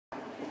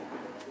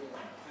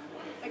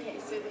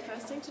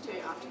first thing to do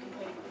after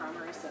completing a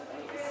primary survey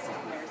is a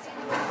secondary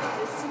survey.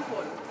 This is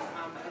important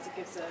as it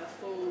gives a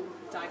full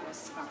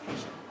diagnosis of our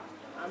patient.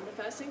 The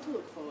first thing to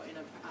look for in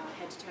a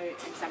head-to-toe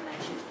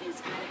examination is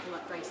medical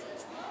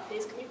bracelets.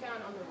 These can be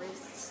found on the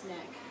wrists,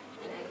 neck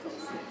and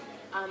ankles.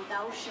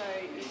 They'll show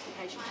if the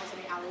patient has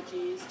any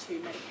allergies to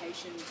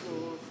medications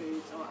or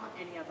foods or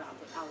any other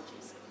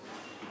allergies.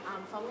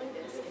 Following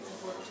this, it's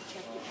important to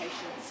check the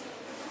patient's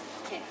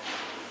head.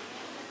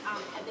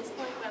 At this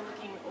point, we're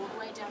looking all the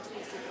way down to the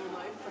occipital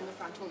lobe from the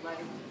frontal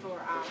lobe for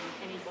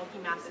any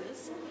bulky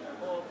masses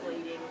or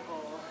bleeding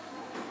or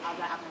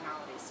other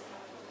abnormalities.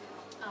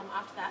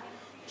 After that,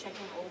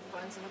 checking all the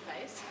bones in the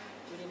face.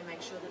 We need to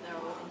make sure that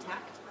they're all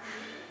intact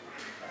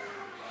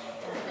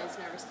and that there's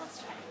no response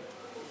to pain.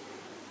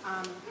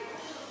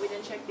 We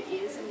then check the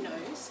ears and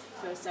nose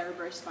for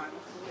cerebrospinal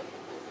fluid.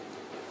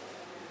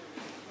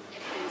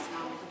 If there's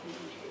none, we can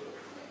continue.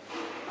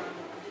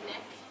 The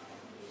neck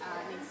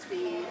needs to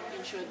be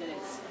ensured that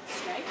it's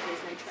straight,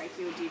 there's no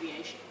tracheal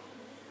deviation.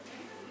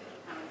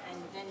 And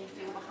then you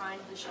feel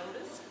behind the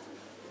shoulders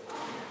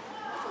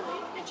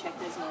fully and check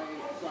there's no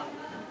blood.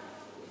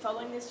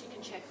 Following this, you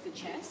can check the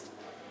chest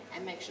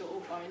and make sure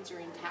all bones are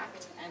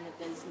intact and that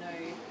there's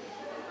no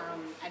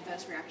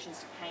adverse reactions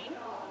to pain.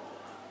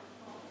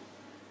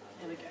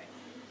 There we go.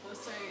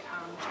 Also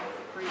check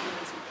for breathing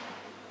as well.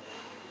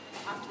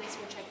 After this,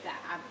 we'll check the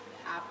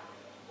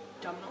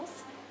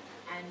abdominals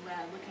and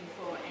we're looking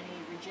for any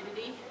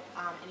rigidity,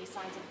 any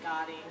signs of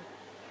guarding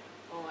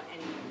or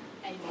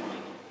any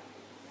moving.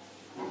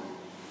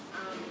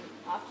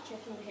 After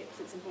checking the hips,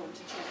 it's important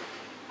to check.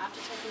 After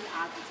checking the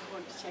abs, it's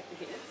important to check the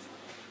hips.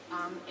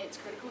 It's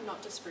critical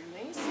not to spring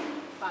these,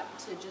 but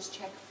to just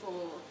check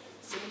for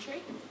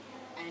symmetry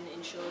and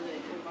ensure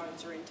that all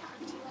bones are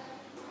intact.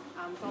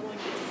 Following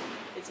this,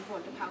 it's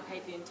important to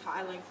palpate the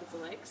entire length of the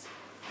legs.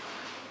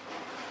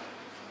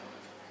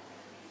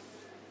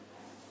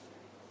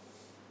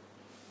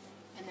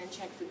 And then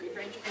check for good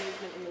range of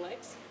movement in the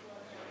legs.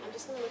 I'm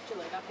just going to lift your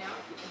leg up now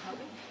if you can help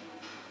me.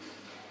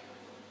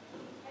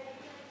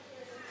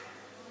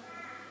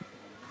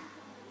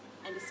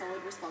 And a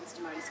solid response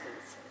to motor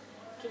skills.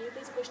 Can you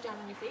please push down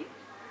on your feet?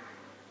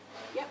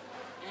 Yep.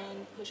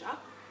 And push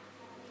up.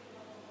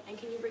 And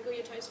can you wriggle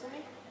your toes for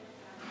me?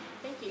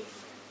 Thank you.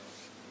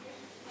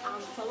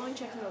 Following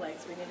checking the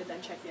legs, we need to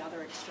then check the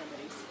other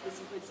extremities. This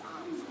includes the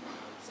arms.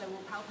 So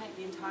we'll palpate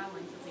the entire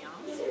length of the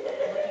arms,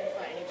 looking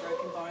for any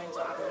broken bones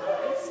or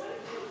abnormalities.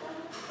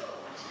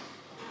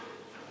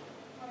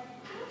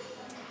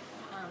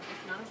 If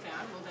none are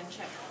found, we'll then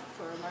check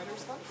for a motor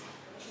response.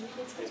 Can you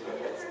please go to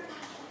my hands?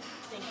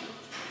 Thank you.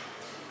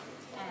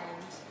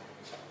 And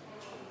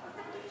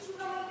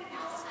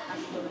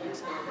ability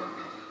to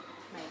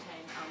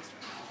maintain arm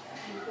strength.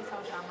 Can you please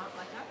hold your arm up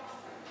like that?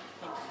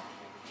 Thank you.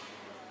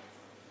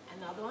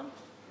 And the other one?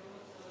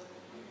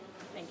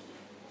 Thank you.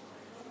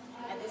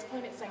 At this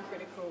point, it's then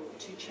critical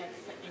to check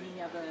for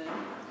any other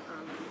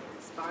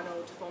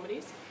spinal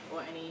deformities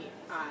or any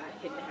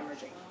hidden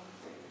hemorrhaging.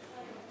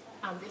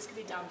 This can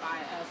be done by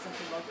a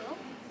simple log roll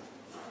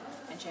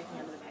and checking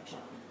under the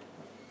patient.